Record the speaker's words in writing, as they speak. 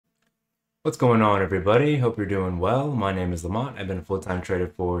What's going on, everybody? Hope you're doing well. My name is Lamont. I've been a full-time trader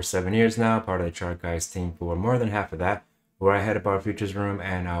for 7 years now, part of the Chart Guys team for more than half of that, where I head up our futures room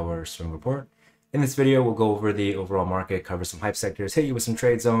and our swing report. In this video, we'll go over the overall market, cover some hype sectors, hit you with some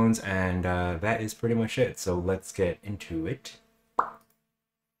trade zones, and that is pretty much it. So let's get into it.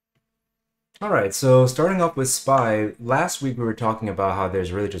 All right, so starting off with SPY, last week we were talking about how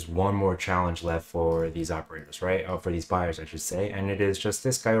there's really just one more challenge left for these operators, right? Or for these buyers, I should say. And it is just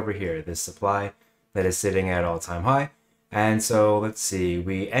this guy over here, this supply that is sitting at all-time high. And so let's see,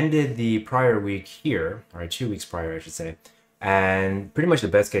 we ended the prior week here, or 2 weeks prior, I should say. And pretty much the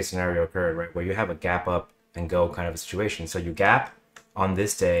best case scenario occurred, right? Where you have a gap up and go kind of a situation. So you gap on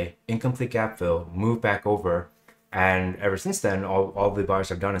this day, incomplete gap fill, move back over, and ever since then, all the buyers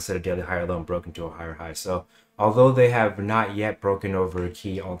have done is set a daily higher low and broken to a higher high. So although they have not yet broken over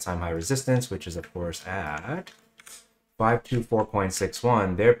key all-time high resistance, which is of course at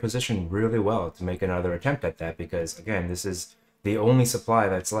 524.61, they're positioned really well to make another attempt at that because, again, this is the only supply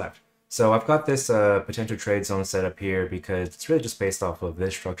that's left. So I've got this potential trade zone set up here because it's really just based off of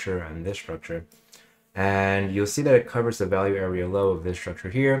this structure and this structure. And you'll see that it covers the value area low of this structure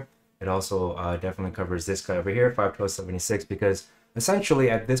here. It also definitely covers this guy over here, 512.76, because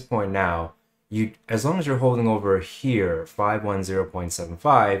essentially at this point now, as long as you're holding over here,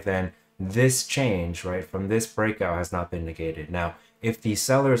 510.75, then this change, right, from this breakout has not been negated. Now, if the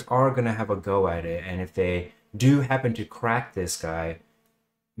sellers are going to have a go at it, and if they do happen to crack this guy,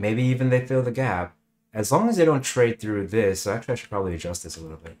 maybe even they fill the gap, as long as they don't trade through this, so actually I should probably adjust this a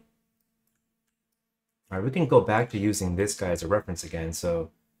little bit. All right, we can go back to using this guy as a reference again. So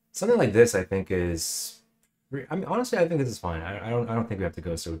something like this, I think is, I mean, honestly, I think this is fine. I don't think we have to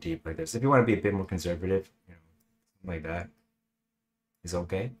go so deep like this. If you want to be a bit more conservative, something like that is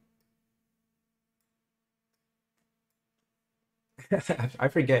okay. I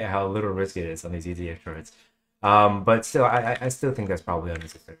forget how little risk it is on these ETF charts. But still, I still think that's probably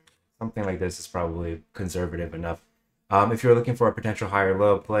unnecessary. Something like this is probably conservative enough. If you're looking for a potential higher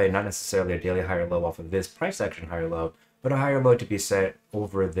low play, not necessarily a daily higher low off of this price action higher low, but a higher low to be set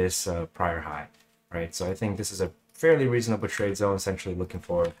over this prior high, right? So I think this is a fairly reasonable trade zone, essentially looking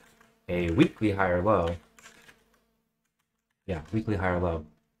for a weekly higher low. Yeah, weekly higher low.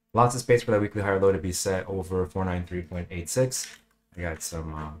 Lots of space for that weekly higher low to be set over 493.86. I got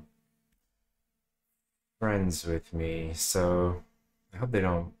some friends with me, so I hope they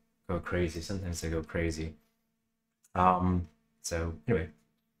don't go crazy. Sometimes they go crazy. So anyway,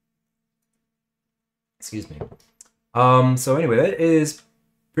 excuse me. So anyway, that is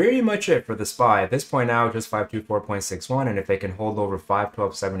pretty much it for the SPY. At this point now, just 524.61, and if they can hold over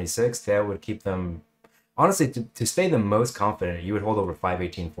 512.76, that would keep them, honestly, to stay the most confident, you would hold over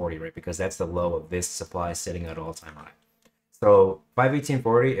 518.40, right? Because that's the low of this supply sitting at all-time high. So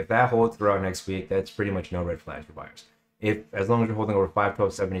 518.40, if that holds throughout next week, that's pretty much no red flags for buyers. As long as you're holding over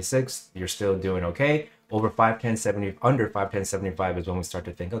 512.76, you're still doing okay. Over 510.70, under 510.75 is when we start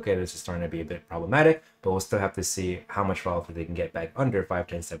to think, okay, this is starting to be a bit problematic, but we'll still have to see how much follow through they can get back under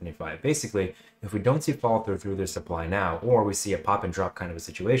 510.75. Basically, if we don't see follow through their supply now, or we see a pop and drop kind of a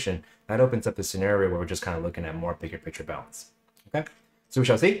situation, that opens up the scenario where we're just kind of looking at more bigger picture balance. Okay, so we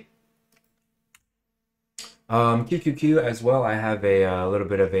shall see. QQQ as well, I have a little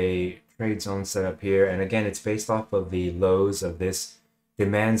bit of a trade zone set up here, and again, it's based off of the lows of this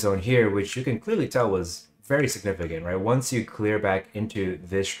demand zone here, which you can clearly tell was very significant, right? Once you clear back into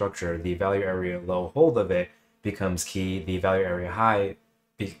this structure, the value area low hold of it becomes key. The value area high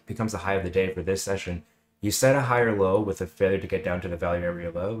becomes the high of the day for this session. You set a higher low with a failure to get down to the value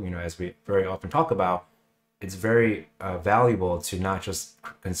area low. As we very often talk about, it's very valuable to not just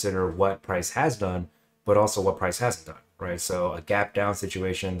consider what price has done, but also what price hasn't done, right? So a gap down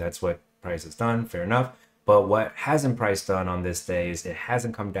situation, that's what price has done, fair enough. But what hasn't price done on this day is it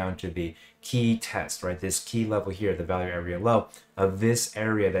hasn't come down to the key test, right? This key level here, the value area low of this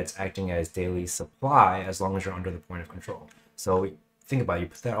area that's acting as daily supply as long as you're under the point of control. So think about it, you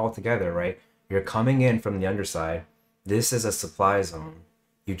put that all together, right? You're coming in from the underside. This is a supply zone.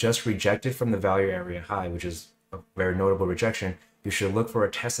 You just rejected from the value area high, which is a very notable rejection. You should look for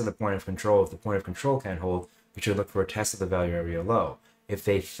a test of the point of control. If the point of control can't hold, you should look for a test of the value area low. If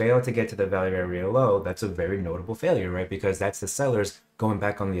they fail to get to the value area low, that's a very notable failure, right? Because that's the sellers going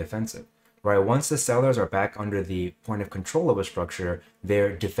back on the offensive, right? Once the sellers are back under the point of control of a structure,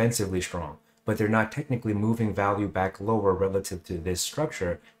 they're defensively strong, but they're not technically moving value back lower relative to this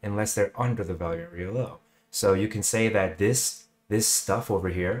structure unless they're under the value area low. So you can say that this stuff over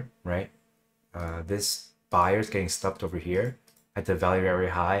here, right? This buyer's getting stuffed over here at the value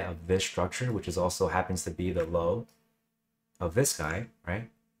area high of this structure, which is also happens to be the low of this guy, right?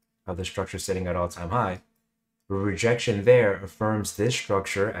 of the structure sitting at all-time high. The rejection there affirms this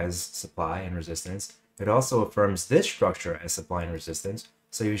structure as supply and resistance. It also affirms this structure as supply and resistance.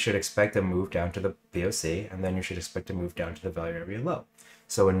 So you should expect a move down to the BOC, and then you should expect to move down to the value area low.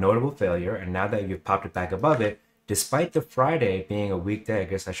 So a notable failure, and now that you've popped it back above it, despite the Friday being a weak day, I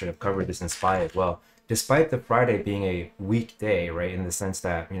guess I should have covered this in SPY as well. Despite the Friday being a weak day, right, in the sense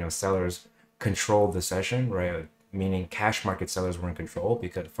that, sellers controlled the session, right, meaning cash market sellers were in control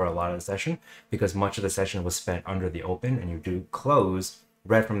because for a lot of the session, because much of the session was spent under the open, and you do close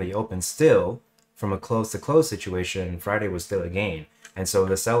red from the open still, from a close to close situation, Friday was still a gain. And so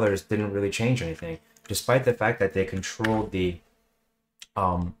the sellers didn't really change anything, despite the fact that they controlled the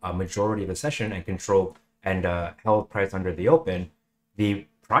a majority of the session and controlled and held price under the open. The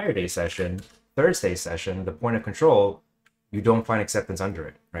prior day session, Thursday session, the point of control, you don't find acceptance under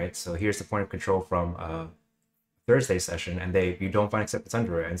it, right? So here's the point of control from Thursday session, and you don't find acceptance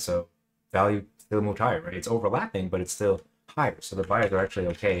under it, and so value still moved higher, right? It's overlapping, but it's still higher. So the buyers are actually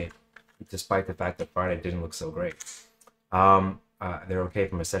okay, despite the fact that Friday didn't look so great. They're okay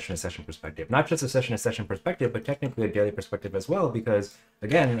from a session-to-session perspective. Not just a session-to-session perspective, but technically a daily perspective as well, because,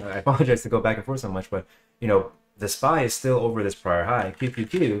 again, I apologize to go back and forth so much, but, the SPY is still over this prior high.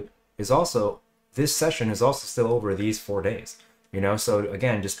 QQQ is also, this session is also still over these 4 days, So,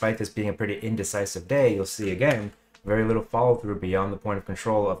 again, despite this being a pretty indecisive day, you'll see, again, very little follow-through beyond the point of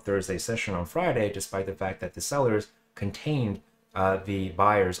control of Thursday's session on Friday, despite the fact that the sellers contained the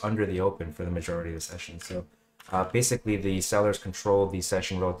buyers under the open for the majority of the session. So, basically, the sellers control the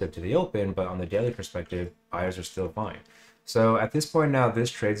session relative to the open, but on the daily perspective, buyers are still fine. So at this point now, this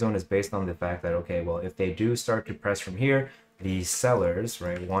trade zone is based on the fact that, okay, well, if they do start to press from here, the sellers,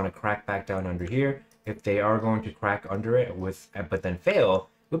 right, want to crack back down under here. If they are going to crack under it but then fail,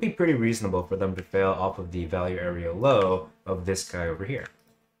 it would be pretty reasonable for them to fail off of the value area low of this guy over here,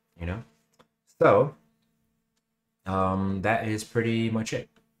 So that is pretty much it,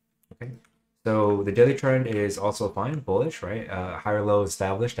 okay? So the daily trend is also fine, bullish, right? Higher low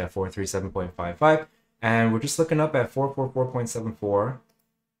established at 437.55. And we're just looking up at 444.74,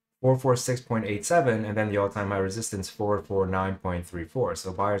 446.87, and then the all-time high resistance, 449.34.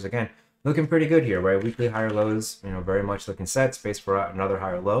 So buyers, again, looking pretty good here, right? Weekly higher lows, very much looking set. Space for another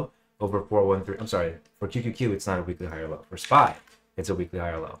higher low over 413. I'm sorry, for QQQ, it's not a weekly higher low. For SPY, it's a weekly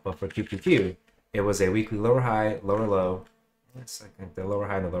higher low. But for QQQ, it was a weekly lower high, lower low. One second, the lower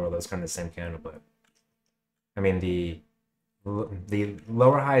high and the lower low is kind of the same candle, but I mean the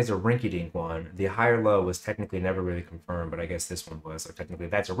lower high is a rinky-dink one. The higher low was technically never really confirmed, but I guess this one was. So technically,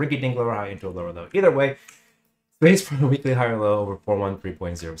 that's a rinky-dink lower high into a lower low. Either way, space for a weekly higher low over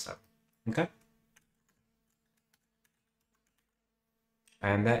 413.07. Okay,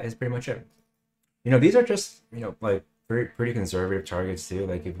 and that is pretty much it. These are just like pretty conservative targets too.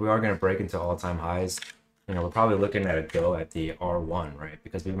 Like if we are going to break into all-time highs, we're probably looking at a go at the R1, right?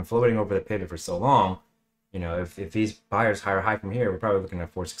 Because we've been floating over the pivot for so long. If these buyers higher high from here, we're probably looking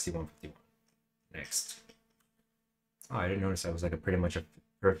at 461.51 next. Oh, I didn't notice that was like pretty much a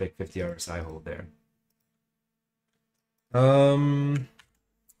perfect 50 RSI hold there. All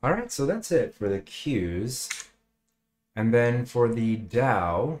right, so that's it for the Qs. And then for the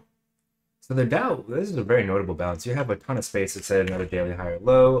Dow, so the Dow, this is a very notable bounce. You have a ton of space that said another daily higher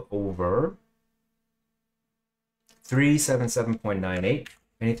low over 377.98.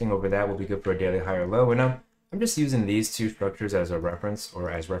 Anything over that will be good for a daily higher low. And I'm just using these two structures as a reference, or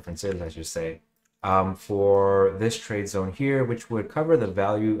as references, I should say, for this trade zone here, which would cover the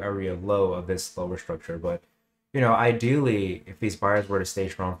value area low of this lower structure. But, ideally, if these buyers were to stay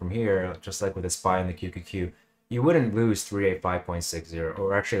strong from here, just like with the SPY and the QQQ, you wouldn't lose 385.60,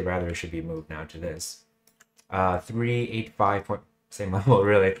 or actually rather it should be moved now to this. 385. Same level,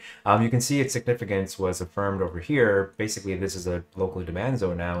 really. You can see its significance was affirmed over here. Basically, this is a local demand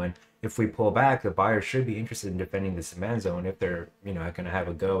zone now, and if we pull back, the buyers should be interested in defending this demand zone if they're, going to have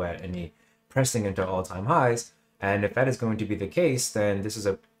a go at any pressing into all-time highs. And if that is going to be the case, then this is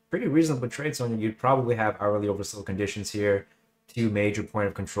a pretty reasonable trade zone. You'd probably have hourly oversold conditions here, 2 major point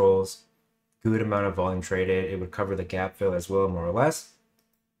of controls, good amount of volume traded. It would cover the gap fill as well, more or less.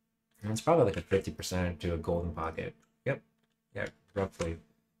 And it's probably like a 50% to a golden pocket. Yep. Yeah, roughly.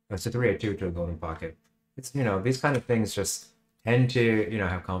 It's a 382 to a golden pocket. It's, these kind of things just tend to,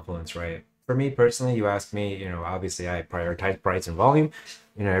 have confluence, right? For me personally, you ask me, obviously I prioritize price and volume.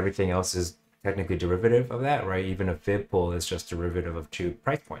 Everything else is technically derivative of that, right? Even a fib pull is just derivative of 2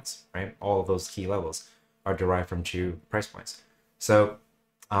 price points, right? All of those key levels are derived from 2 price points. So,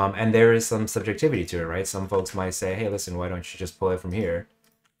 and there is some subjectivity to it, right? Some folks might say, hey, listen, why don't you just pull it from here,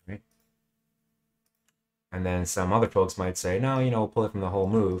 right? And then some other folks might say, no, we'll pull it from the whole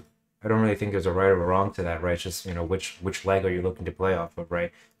move. I don't really think there's a right or a wrong to that, right? It's just, you know, which leg are you looking to play off of,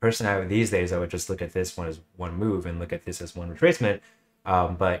 right? Personally, these days, I would just look at this one as one move and look at this as one retracement.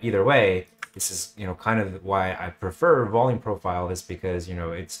 But either way, this is, you know, kind of why I prefer volume profile is because, you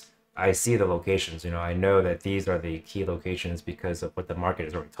know, I see the locations, you know, I know that these are the key locations because of what the market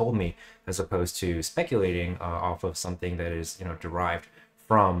has already told me, as opposed to speculating off of something that is, you know, derived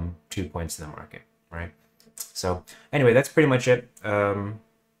from 2 points in the market, right? So anyway, that's pretty much it for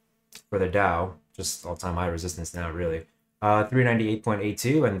the Dow. Just all-time high resistance now, really.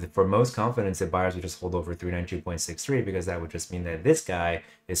 398.82, and for most confidence that buyers would just hold over 392.63 because that would just mean that this guy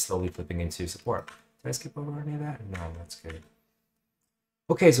is slowly flipping into support. Did I skip over any of that? No, that's good.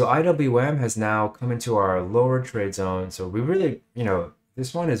 Okay, so IWM has now come into our lower trade zone. So we really, you know,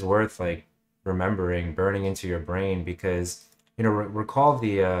 this one is worth like remembering, burning into your brain because, you know, recall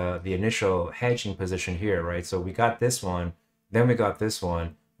the initial hedging position here, right? So we got this one, then we got this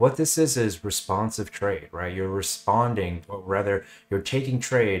one. What this is responsive trade, right? You're responding, or rather, you're taking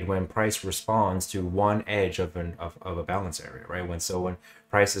trade when price responds to one edge of a balance area, right? When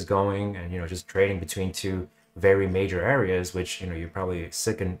price is going and, you know, just trading between two very major areas, which, you know, you're probably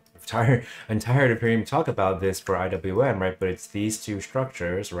sick and tired of hearing me talk about this for IWM, right? But it's these two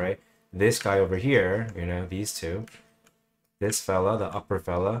structures, right? This guy over here, you know, these two, this fella, the upper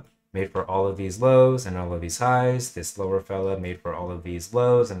fella, made for all of these lows and all of these highs. This lower fella made for all of these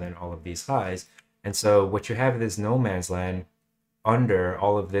lows and then all of these highs. And so what you have is no man's land under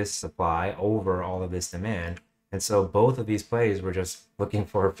all of this supply, over all of this demand. And so both of these plays were just looking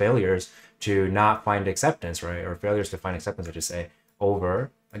for failures to not find acceptance, right? Or failures to find acceptance, I just say,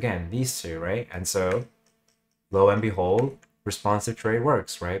 over, again, these two, right? And so lo and behold, responsive trade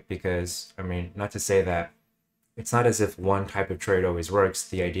works, right? Because, I mean, not to say that it's not as if one type of trade always works.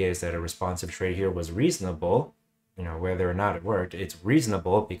 The idea is that a responsive trade here was reasonable, you know, whether or not it worked. It's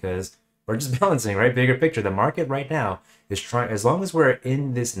reasonable because we're just balancing, right? Bigger picture. The market right now is trying, as long as we're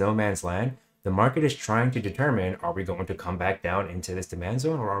in this no man's land, the market is trying to determine, are we going to come back down into this demand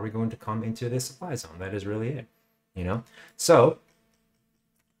zone or are we going to come into this supply zone? That is really it, you know? So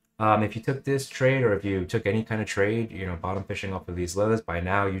if you took this trade or if you took any kind of trade, you know, bottom fishing off of these lows, by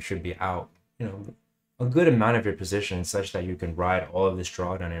now you should be out, you know, a good amount of your position such that you can ride all of this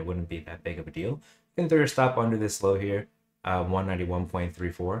drawdown and it wouldn't be that big of a deal. You can throw your stop under this low here,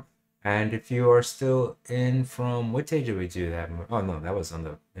 191.34. And if you are still in from, what day did we do that? Oh no, that was on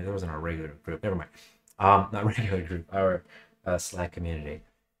our regular group. Never mind. Not regular group, our Slack community.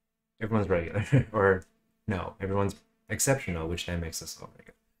 Everyone's regular, or no, everyone's exceptional, which then makes us all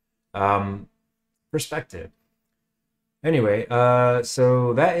regular. Perspective. Anyway,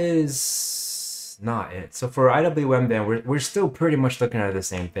 so that is not it. So for IWM then, we're still pretty much looking at the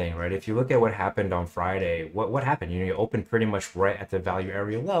same thing, right? If you look at what happened on Friday, what happened? You know, you opened pretty much right at the value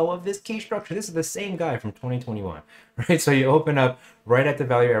area low of this key structure. This is the same guy from 2021, right? So you open up right at the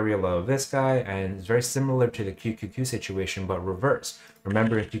value area low of this guy, and it's very similar to the QQQ situation, but reverse.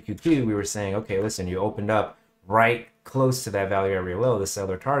 Remember in QQQ, we were saying, okay, listen, you opened up right close to that value area low, the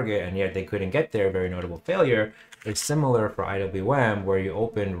seller target, and yet they couldn't get there, very notable failure. It's similar for IWM, where you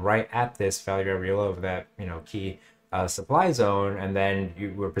open right at this value area low of that, you know, key supply zone, and then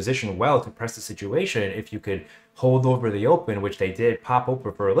you were positioned well to press the situation if you could hold over the open, which they did pop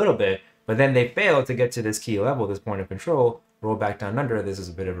over for a little bit, but then they failed to get to this key level, this point of control, roll back down under. This is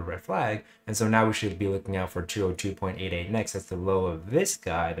a bit of a red flag, and so now we should be looking out for 202.88 next. That's the low of this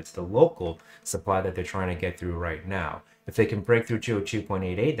guy. That's the local supply that they're trying to get through right now. If they can break through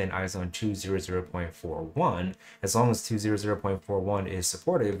 202.88, then eyes on 200.41. As long as 200.41 is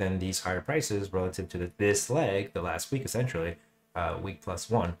supportive, then these higher prices relative to this leg, the last week essentially, week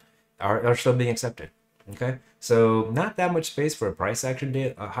plus one, are still being accepted. Okay, so not that much space for a price action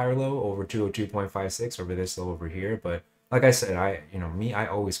day, a higher low over 202.56 over this low over here. But like I said, I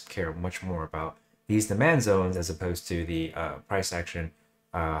always care much more about these demand zones as opposed to the price action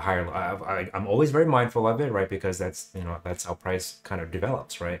higher. I'm always very mindful of it, right? Because that's, you know, that's how price kind of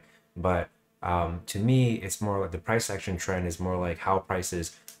develops, right? But to me, it's more like the price action trend is more like how price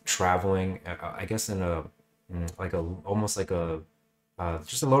is traveling, I guess in a almost like a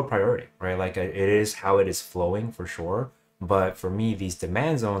just a lower priority, right? Like it is how it is flowing for sure. But for me, these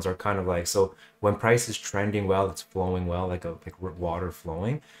demand zones are kind of like, so when price is trending well, it's flowing well, like water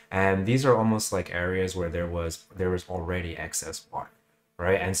flowing. And these are almost like areas where there was already excess water,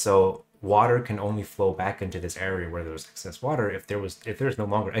 right? And so water can only flow back into this area where there's excess water if there's no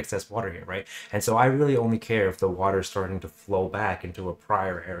longer excess water here, right? And so I really only care if the water is starting to flow back into a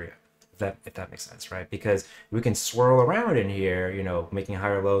prior area. If if that makes sense, right? Because we can swirl around in here, you know, making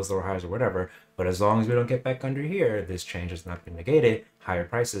higher lows, lower highs, or whatever. But as long as we don't get back under here, this change has not been negated. Higher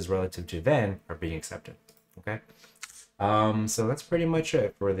prices relative to then are being accepted. Okay. So that's pretty much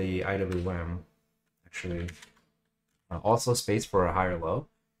it for the IWM. Actually, also space for a higher low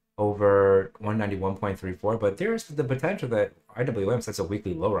over 191.34, but there's the potential that IWM sets a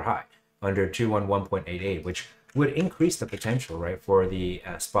weekly lower high under 211.88, which would increase the potential, right, for the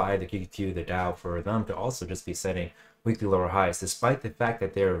SPY, the QQQ, the Dow, for them to also just be setting weekly lower highs, despite the fact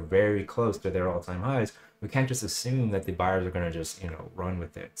that they're very close to their all-time highs. We can't just assume that the buyers are going to just, you know, run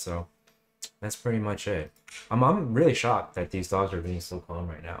with it. So that's pretty much it. I'm really shocked that these dogs are being so calm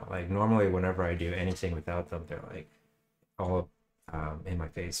right now. Like, normally whenever I do anything without them, they're like all in my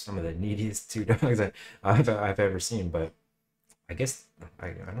face. Some of the neediest two dogs that I've ever seen. But I guess I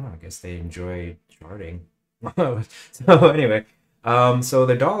don't know. I guess they enjoy charting. So anyway, so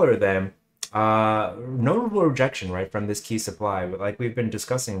the dollar then, notable rejection, right, from this key supply. Like we've been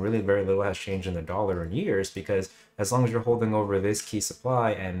discussing, really very little has changed in the dollar in years, because as long as you're holding over this key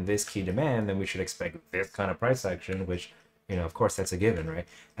supply and this key demand, then we should expect this kind of price action, which, you know, of course that's a given, right?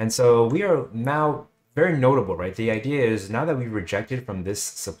 And so we are now very notable, right? The idea is now that we've rejected from this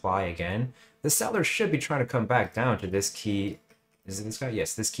supply again, the seller should be trying to come back down to this key. Is it this guy?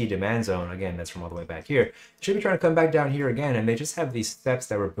 Yes, this key demand zone. Again, that's from all the way back here. Should be trying to come back down here again, and they just have these steps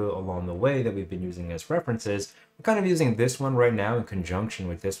that were built along the way that we've been using as references. We're kind of using this one right now in conjunction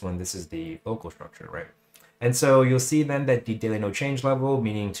with this one. This is the local structure, right? And so you'll see then that the daily no change level,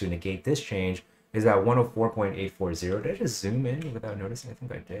 meaning to negate this change, is at 104.840. Did I just zoom in without noticing? I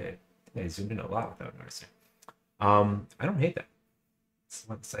think I did. I think I zoomed in a lot without noticing. I don't hate that.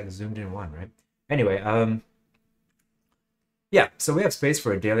 It's like zoomed in one, right? Anyway, yeah, so we have space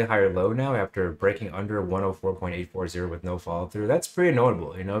for a daily higher low now after breaking under 104.840 with no follow through. That's pretty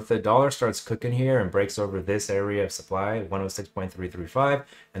notable. You know, if the dollar starts cooking here and breaks over this area of supply, 106.335,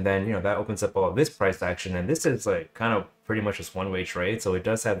 and then, you know, that opens up all of this price action, and this is like kind of pretty much just one-way trade, so it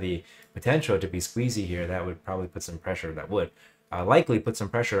does have the potential to be squeezy here. That would probably put some pressure, that would likely put some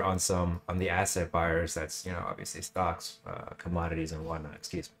pressure on the asset buyers. That's, you know, obviously stocks, commodities, and whatnot.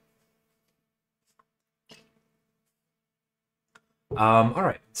 Excuse me. All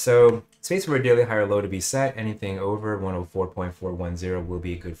right, so space for a daily higher low to be set. Anything over 104.410 will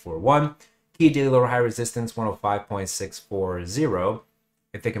be good for one. Key daily lower high resistance 105.640.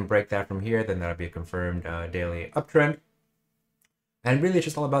 If they can break that from here, then that'll be a confirmed daily uptrend. And really, it's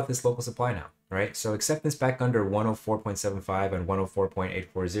just all about this local supply now, right? So acceptance back under 104.75 and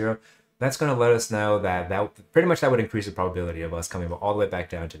 104.840. That's going to let us know that pretty much that would increase the probability of us coming all the way back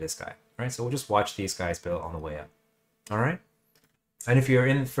down to this guy, right? So we'll just watch these guys build on the way up. All right. And if you're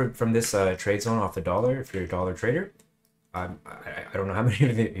in from this trade zone off the dollar, if you're a dollar trader, I don't know how many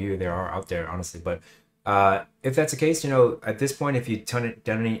of you there are out there, honestly, but if that's the case, you know, at this point, if you've done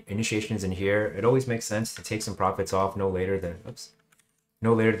any initiations in here, it always makes sense to take some profits off no later than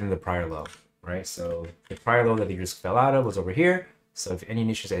the prior low, right? So the prior low that you just fell out of was over here. So if any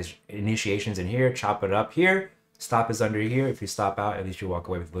initiations in here, chop it up here. Stop is under here. If you stop out, at least you walk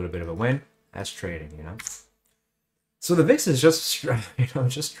away with a little bit of a win. That's trading, you know. So the VIX is just, you know,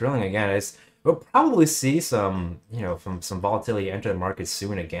 just drilling again. We'll probably see some, you know, some volatility enter the market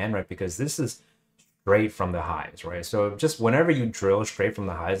soon again, right? Because this is straight from the highs, right? So just whenever you drill straight from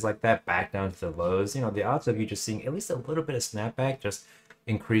the highs like that, back down to the lows, you know, the odds of you just seeing at least a little bit of snapback just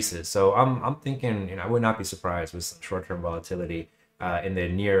increases. So I'm thinking, you know, I would not be surprised with some short-term volatility in the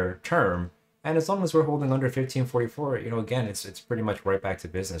near term. And as long as we're holding under 1544, you know, again, it's pretty much right back to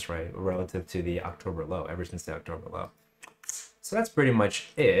business, right? Relative to the October low, ever since the October low. So that's pretty much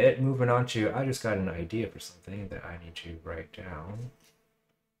it. Moving on to, I just got an idea for something that I need to write down.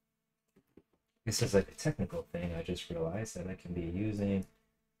 This is like a technical thing. I just realized that I can be using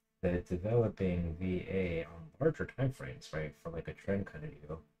the developing VA on larger time frames, right? For like a trend kind of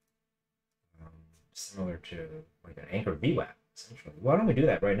deal. Similar to like an anchor VWAP. Essentially. Why don't we do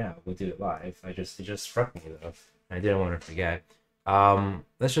that right now? We'll do it live. It just struck me though. I didn't want to forget.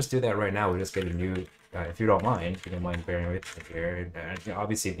 Let's just do that right now. We'll just get a new, if you don't mind bearing with me here. And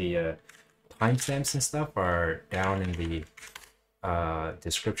obviously the timestamps and stuff are down in the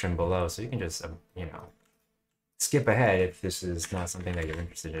description below, so you can just you know, skip ahead if this is not something that you're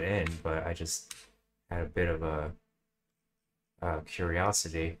interested in. But I just had a bit of a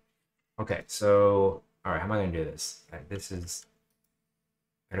curiosity. Okay, so all right, how am I gonna do this? This is,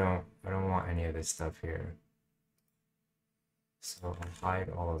 I don't want any of this stuff here. So I'll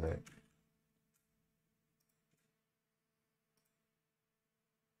hide all of it.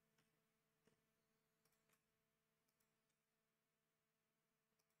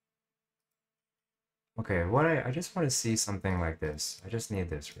 Okay, I just want to see something like this. I just need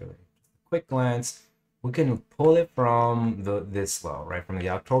this really. Quick glance. We can pull it from this low, right? From the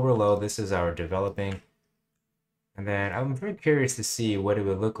October low. This is our developing. And then I'm very curious to see what it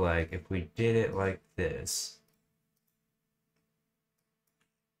would look like if we did it like this.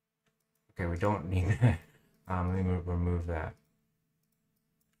 Okay, we don't need that. Let me remove that.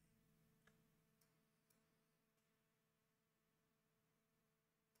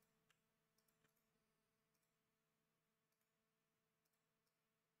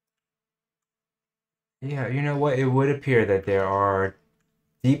 Yeah, you know what? It would appear that there are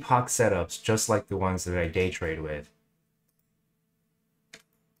deep hawk setups just like the ones that I day trade with.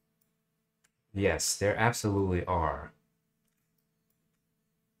 Yes, there absolutely are.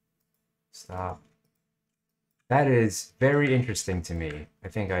 Stop. That is very interesting to me. I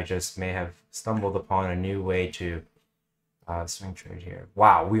think I just may have stumbled upon a new way to swing trade here.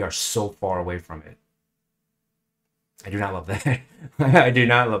 Wow, we are so far away from it. I do not love that. I do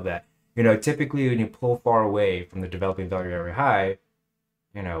not love that. You know, typically when you pull far away from the developing value area high,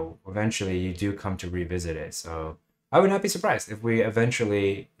 you know, eventually you do come to revisit it. So I would not be surprised if we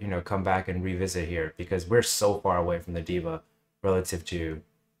eventually, you know, come back and revisit here because we're so far away from the diva relative to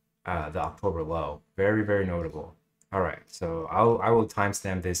the October low. Very, very notable. All right, so I will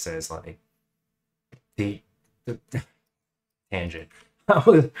timestamp this as like the tangent.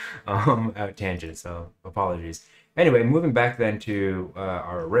 Tangent. So apologies. Anyway, moving back then to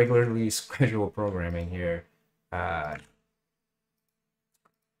our regularly scheduled programming here.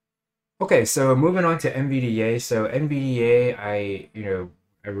 Okay, so moving on to NVDA. So NVDA, I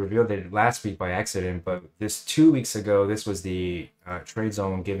revealed it last week by accident, but this 2 weeks ago, this was the trade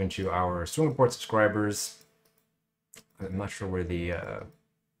zone given to our swing report subscribers. I'm not sure where the how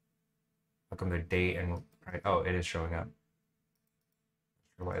come the date and right, oh, it is showing up. Not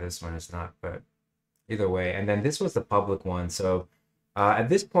sure why this one is not, but either way. And then this was the public one. So at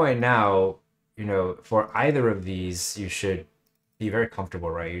this point now, you know, for either of these, you should be very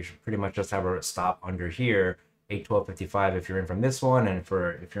comfortable, right? You should pretty much just have a stop under here, 812.55 if you're in from this one, and if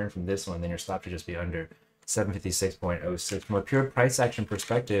you're in from this one, then your stop should just be under 756.06. From a pure price action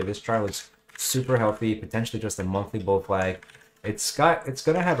perspective, this chart looks super healthy, potentially just a monthly bull flag. It's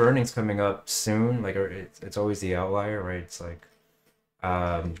gonna have earnings coming up soon, like it's always the outlier, right? It's like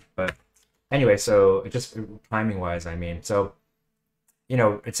but anyway, so just timing wise, I mean, so you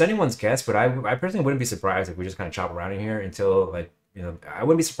know, it's anyone's guess, but I personally wouldn't be surprised if we just kind of chop around in here until like, you know, I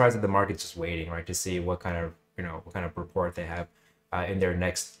wouldn't be surprised if the market's just waiting, right, to see what kind of, you know, what kind of report they have in their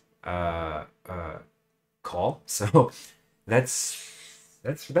next call. So that's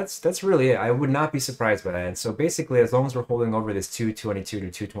really it. I would not be surprised by that. And so basically, as long as we're holding over this 222 to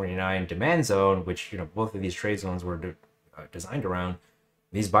 229 demand zone, which, you know, both of these trade zones were designed around,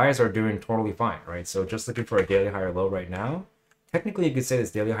 these buyers are doing totally fine, right? So just looking for a daily higher low right now. Technically, you could say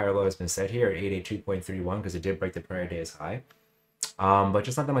this daily higher low has been set here at 882.31 because it did break the prior day's high. But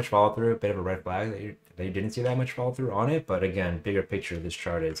just not that much follow through. A bit of a red flag that you didn't see that much follow through on it. But again, bigger picture, this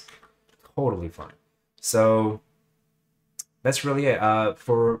chart is totally fine. So that's really it.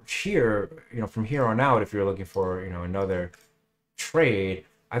 For here, you know, from here on out, if you're looking for, you know, another trade,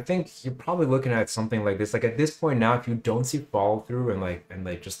 I think you're probably looking at something like this. Like at this point now, if you don't see follow through and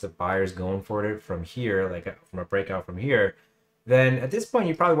like just the buyers going for it from here, like from a breakout from here, then at this point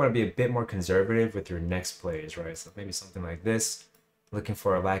you probably want to be a bit more conservative with your next plays, right? So maybe something like this, looking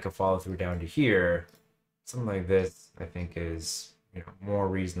for a lack of follow through down to here, something like this, I think is, you know, more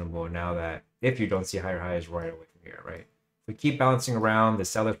reasonable now that if you don't see higher highs right away from here, right? If we keep bouncing around, the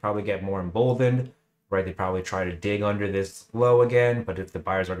sellers probably get more emboldened, right? They probably try to dig under this low again, but if the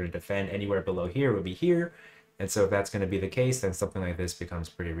buyers are going to defend anywhere below here, it would be here. And so if that's going to be the case, then something like this becomes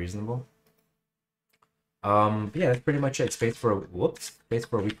pretty reasonable. But yeah, that's pretty much it. Space for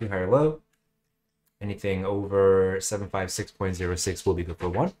a weekly higher low. Anything over 756.06 will be good for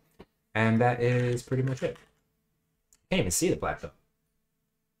one. And that is pretty much it. Can't even see the black though.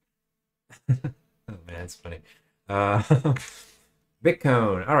 Oh man, it's funny.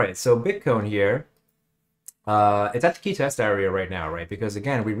 Bitcoin. All right, so Bitcoin here. It's at the key test area right now, right? Because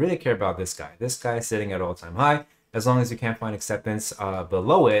again, we really care about this guy. This guy is sitting at all-time high. As long as you can't find acceptance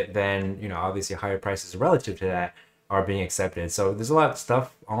below it, then, you know, obviously higher prices relative to that are being accepted. So there's a lot of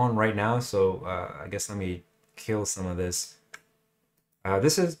stuff on right now. So I guess let me kill some of this.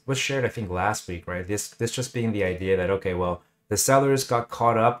 This was shared, I think, last week, right? This just being the idea that, okay, well, the sellers got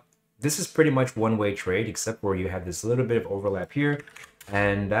caught up. This is pretty much one-way trade, except where you have this little bit of overlap here.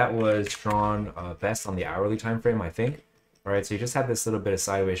 And that was drawn best on the hourly time frame, I think. All right, so you just have this little bit of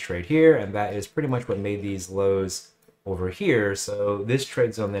sideways trade here, and that is pretty much what made these lows over here. So this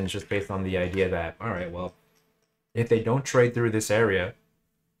trade zone then is just based on the idea that, all right, well, if they don't trade through this area,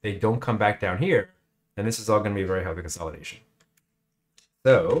 they don't come back down here, then this is all going to be very healthy consolidation.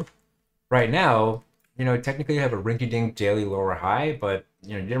 So right now, technically you have a rinky-dink daily lower high, but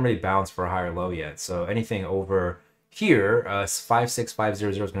you didn't really bounce for a higher low yet. So anything over here, 56500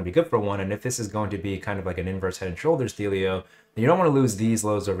 is going to be good for one. And if this is going to be kind of like an inverse head and shoulders dealio, then you don't want to lose these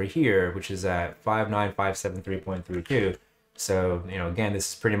lows over here, which is at 59573.32. So, again,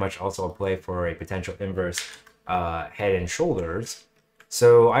 this is pretty much also a play for a potential inverse head and shoulders.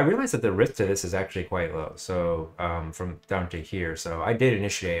 So I realized that the risk to this is actually quite low. So from down to here. So I did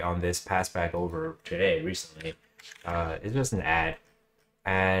initiate on this pass back over today recently. It's just an ad.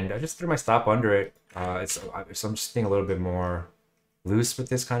 And I just threw my stop under it. So I'm just being a little bit more loose with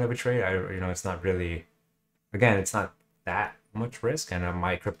this kind of a trade. It's not really, again, it's not that much risk. And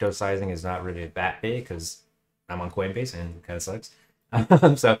my crypto sizing is not really that big because I'm on Coinbase and it kind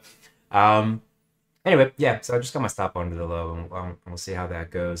of sucks. Anyway, yeah, so I just got my stop under the low, and we'll see how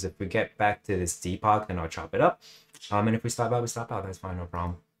that goes. If we get back to this depok, then I'll chop it up. And if we stop out, we stop out. That's fine, no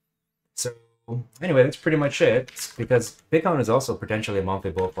problem. So anyway, that's pretty much it. Because Bitcoin is also potentially a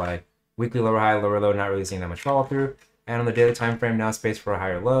monthly bull flag. Weekly lower high, lower low, not really seeing that much follow through. And on the daily time frame, now space for a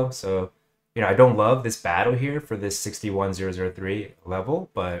higher low. So, I don't love this battle here for this 61003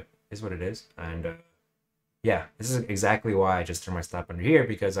 level, but is what it is. And yeah, this is exactly why I just threw my stop under here,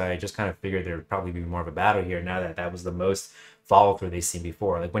 because I just kind of figured there would probably be more of a battle here now that that was the most follow through they've seen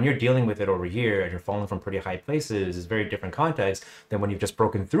before. Like when you're dealing with it over here and you're falling from pretty high places, it's very different context than when you've just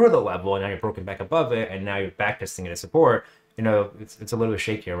broken through the level and now you're broken back above it and now you're back testing it as support. It's a little bit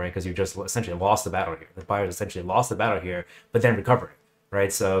shakier, right? Because you just essentially lost the battle here. The buyers essentially lost the battle here, but then recovered,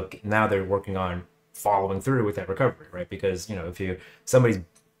 right? So now they're working on following through with that recovery, right? Because, if somebody's,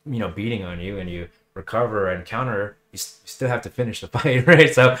 beating on you and you recover and counter, you still have to finish the fight,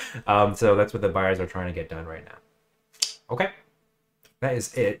 right? So that's what the buyers are trying to get done right now. Okay, that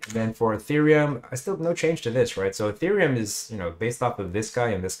is it. Then for Ethereum, I still no change to this, right? So Ethereum is based off of this guy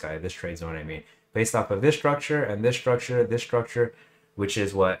and this guy, this trade zone, based off of this structure and this structure, which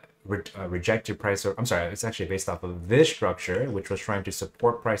is what rejected price. I'm sorry, it's actually based off of this structure, which was trying to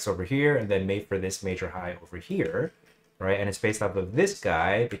support price over here and then made for this major high over here. Right, and it's based off of this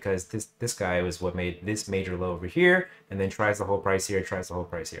guy because this guy was what made this major low over here, and then tries the whole price here, tries the whole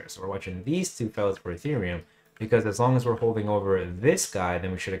price here. So we're watching these two fellas for Ethereum, because as long as we're holding over this guy,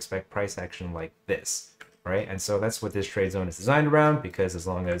 then we should expect price action like this, right? And so that's what this trade zone is designed around, because as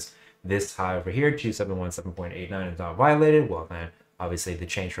long as this high over here, 2717.89, is not violated, well then obviously the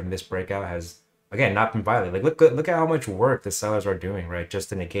change from this breakout has again not been violated. Like look at how much work the sellers are doing, right, just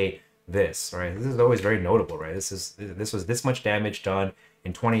to negate this, right? This is always very notable, right? This was this much damage done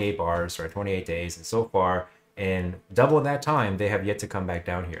in 28 bars, or 28 days, and so far in double that time they have yet to come back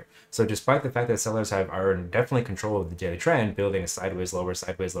down here. So despite the fact that sellers are in definitely control of the daily trend, building a sideways lower,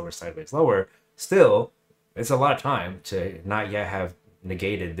 sideways lower, sideways lower, still it's a lot of time to not yet have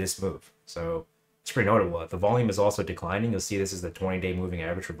negated this move. So it's pretty notable. The volume is also declining. You'll see this is the 20-day moving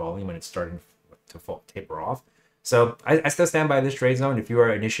average for volume when it's starting to taper off. So I still stand by this trade zone. If you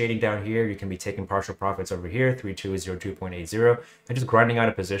are initiating down here, you can be taking partial profits over here, 3202.80, and just grinding out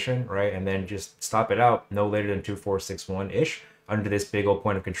a position, right? And then just stop it out no later than 2461-ish under this big old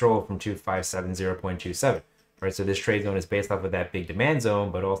point of control from 2570.27, right? So this trade zone is based off of that big demand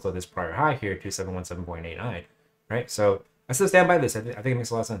zone, but also this prior high here, 2717.89, right? So I still stand by this. I think it makes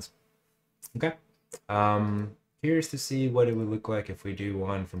a lot of sense. Okay. Here's to see what it would look like if we do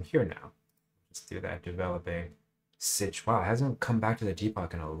one from here now. Let's do that developing. Wow, it hasn't come back to the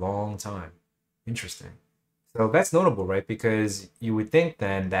depok in a long time. Interesting. So that's notable, right? Because you would think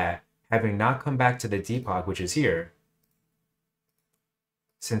then that having not come back to the depok, which is here,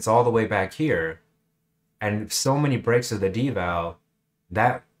 since all the way back here, and so many breaks of the deval,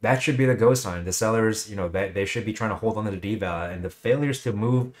 that should be the go sign. The sellers, that they should be trying to hold on to the deval, and the failures to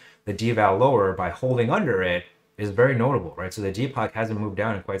move the deval lower by holding under it is very notable, right? So the depok hasn't moved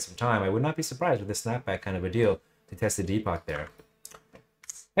down in quite some time. I would not be surprised with this snapback kind of a deal to test the depok there.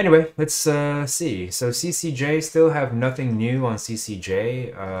 Anyway, let's see. So CCJ, still have nothing new on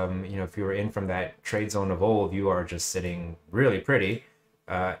CCJ. If you were in from that trade zone of old, you are just sitting really pretty.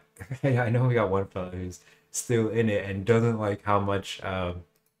 I know we got one fellow who's still in it and doesn't like how much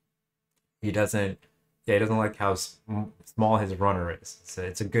he doesn't like how small his runner is. So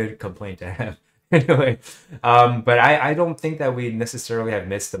it's a good complaint to have. Anyway, but I don't think that we necessarily have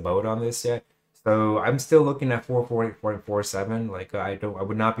missed the boat on this yet. So I'm still looking at 440.47. Like I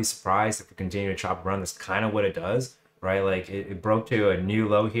would not be surprised if we continue to chop around. That's kind of what it does. right? Like it broke to a new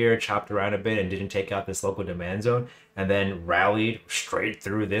low here, chopped around a bit, and didn't take out this local demand zone, and then rallied straight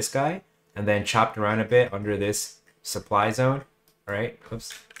through this guy, and then chopped around a bit under this supply zone, right?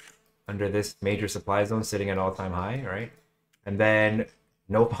 Oops, under this major supply zone sitting at all-time high, right? And then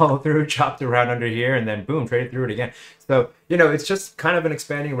no follow through, chopped around under here, and then boom, traded through it again. So, you know, it's just kind of an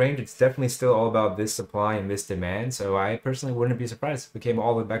expanding range. It's definitely still all about this supply and this demand. So I personally wouldn't be surprised if we came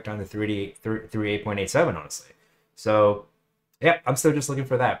all the way back down to 38.87, honestly. So yeah, I'm still just looking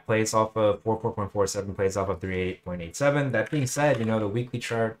for that. Plays off of 44.47, plays off of 38.87. That being said, you know, the weekly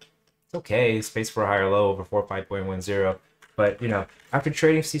chart, it's okay. Space for a higher low over 45.10. But, you know, after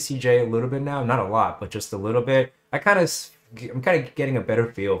trading CCJ a little bit now, not a lot, but just a little bit, I'm kind of getting a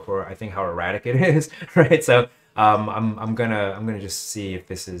better feel for, I think, how erratic it is, right? So I'm gonna just see if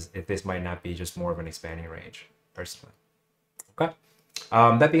this might not be just more of an expanding range, personally. Okay.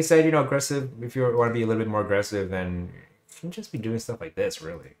 That being said, you know, aggressive, if you want to be a little bit more aggressive, then you can just be doing stuff like this,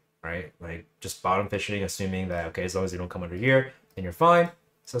 really, right? Like just bottom fishing, assuming that, okay, as long as you don't come under here, then you're fine.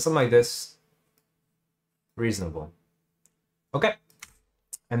 So something like this, reasonable. Okay.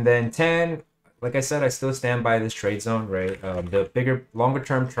 And then 10, like I said, I still stand by this trade zone, right? The bigger, longer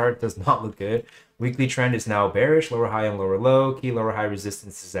term chart does not look good. Weekly trend is now bearish, lower high and lower low. Key lower high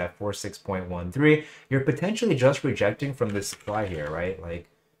resistance is at 46.13. You're potentially just rejecting from this supply here, right? Like,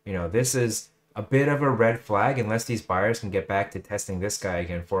 you know, this is a bit of a red flag unless these buyers can get back to testing this guy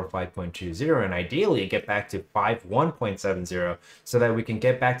again, 45.20, and ideally get back to 51.70 so that we can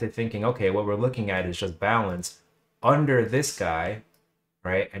get back to thinking, okay, what we're looking at is just balance under this guy,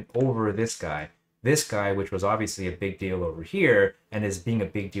 right, and over this guy. This guy, which was obviously a big deal over here and is being a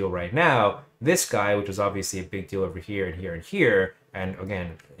big deal right now. This guy, which was obviously a big deal over here and here and here. And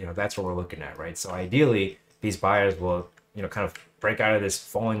again, you know, that's what we're looking at, right? So ideally, these buyers will, you know, kind of break out of this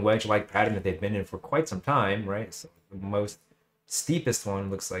falling wedge-like pattern that they've been in for quite some time, right? So the most steepest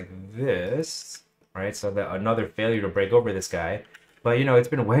one looks like this, right? So that another failure to break over this guy. But, you know, it's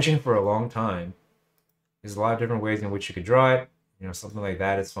been wedging for a long time. There's a lot of different ways in which you could draw it. You know, something like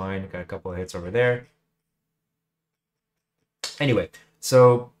that is fine. Got a couple of hits over there. Anyway,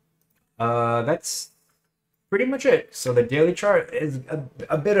 so that's pretty much it. So the daily chart is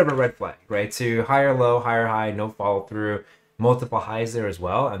a bit of a red flag, right? To higher low, higher high, no follow through, multiple highs there as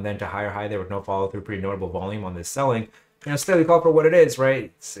well, and then to higher high there with no follow through, pretty notable volume on this selling. You know, still we call for what it is,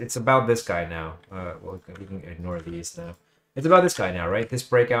 right? It's about this guy now. Well, we can ignore these now. It's about this guy now, right? This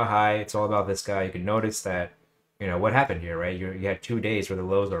breakout high, it's all about this guy. You can notice that, you know, what happened here, right? You had 2 days where the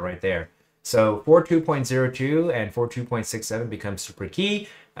lows are right there. So 42.02 and 42.67 become super key.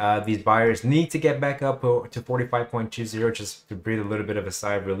 These buyers need to get back up to 45.20 just to breathe a little bit of a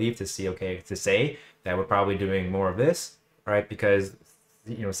sigh of relief to see, okay, to say that we're probably doing more of this, right? Because,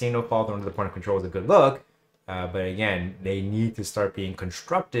 you know, seeing no fall under the point of control is a good look. But again, they need to start being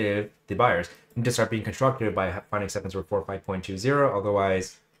constructive. The buyers need to start being constructive by finding acceptance over 45.20.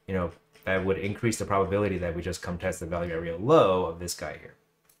 Otherwise, you know, that would increase the probability that we just come test the value area low of this guy here.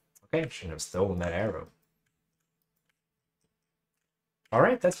 Okay, shouldn't have stolen that arrow. All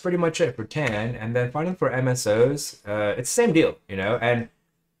right, that's pretty much it for 10. And then finally for MSOs, it's the same deal, you know, and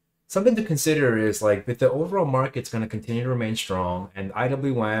something to consider is like if the overall market's going to continue to remain strong and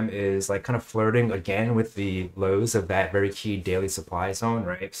IWM is like kind of flirting again with the lows of that very key daily supply zone,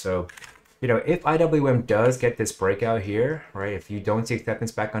 right? So, you know, if IWM does get this breakout here, right, if you don't see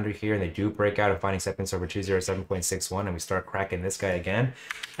acceptance back under here and they do break out and find acceptance over 207.61 and we start cracking this guy again,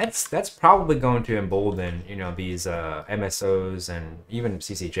 that's probably going to embolden, you know, these MSOs and even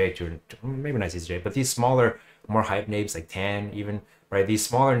CCJ to, maybe not CCJ, but these smaller, more hype names like TAN even, right? These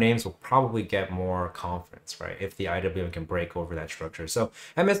smaller names will probably get more confidence, right? If the IWM can break over that structure. So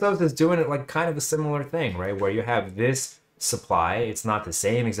MSOS is doing it like kind of a similar thing, right? Where you have this supply, it's not the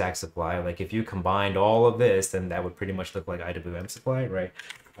same exact supply. Like if you combined all of this, then that would pretty much look like IWM supply, right?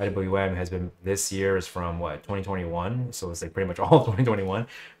 IWM has been, this year is from what, 2021, so it's like pretty much all of 2021,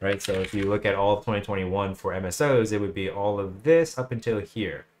 right? So if you look at all of 2021 for MSOs, it would be all of this up until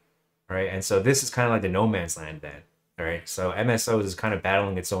here, right? And so this is kind of like the no man's land then, right? So MSOs is kind of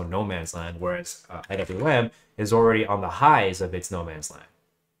battling its own no man's land, whereas IWM is already on the highs of its no man's land.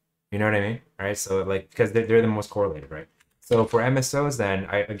 You know what I mean? All right, so like, because they're the most correlated, right? So for MSOs, then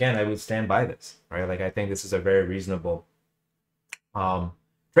I would stand by this, right? Like I think this is a very reasonable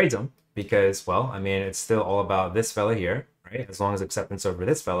trade zone because, well, I mean, it's still all about this fella here, right? As long as acceptance over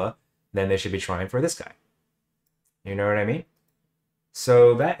this fella, then they should be trying for this guy. You know what I mean?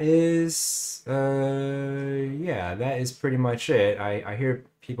 So that is, yeah, that is pretty much it. I hear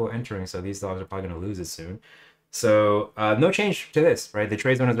people entering, so these dogs are probably going to lose it soon. So no change to this, right? The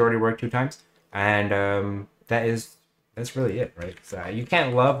trade zone has already worked 2 times, and that is That's really it, right? So you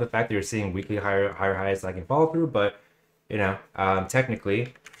can't love the fact that you're seeing weekly higher highs like in follow through, but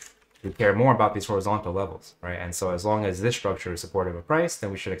technically we care more about these horizontal levels, right? And so as long as this structure is supportive of price,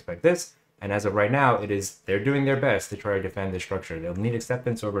 then we should expect this. And as of right now, they're doing their best to try to defend this structure. They'll need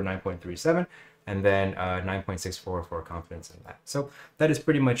acceptance over 9.37 and then 9.64 for confidence in that. So that is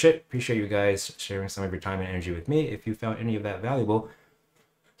pretty much it. Appreciate you guys sharing some of your time and energy with me. If you found any of that valuable,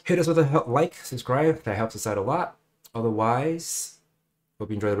 hit us with a like, subscribe. That helps us out a lot. Otherwise, hope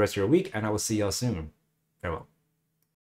you enjoy the rest of your week, and I will see y'all soon. Farewell.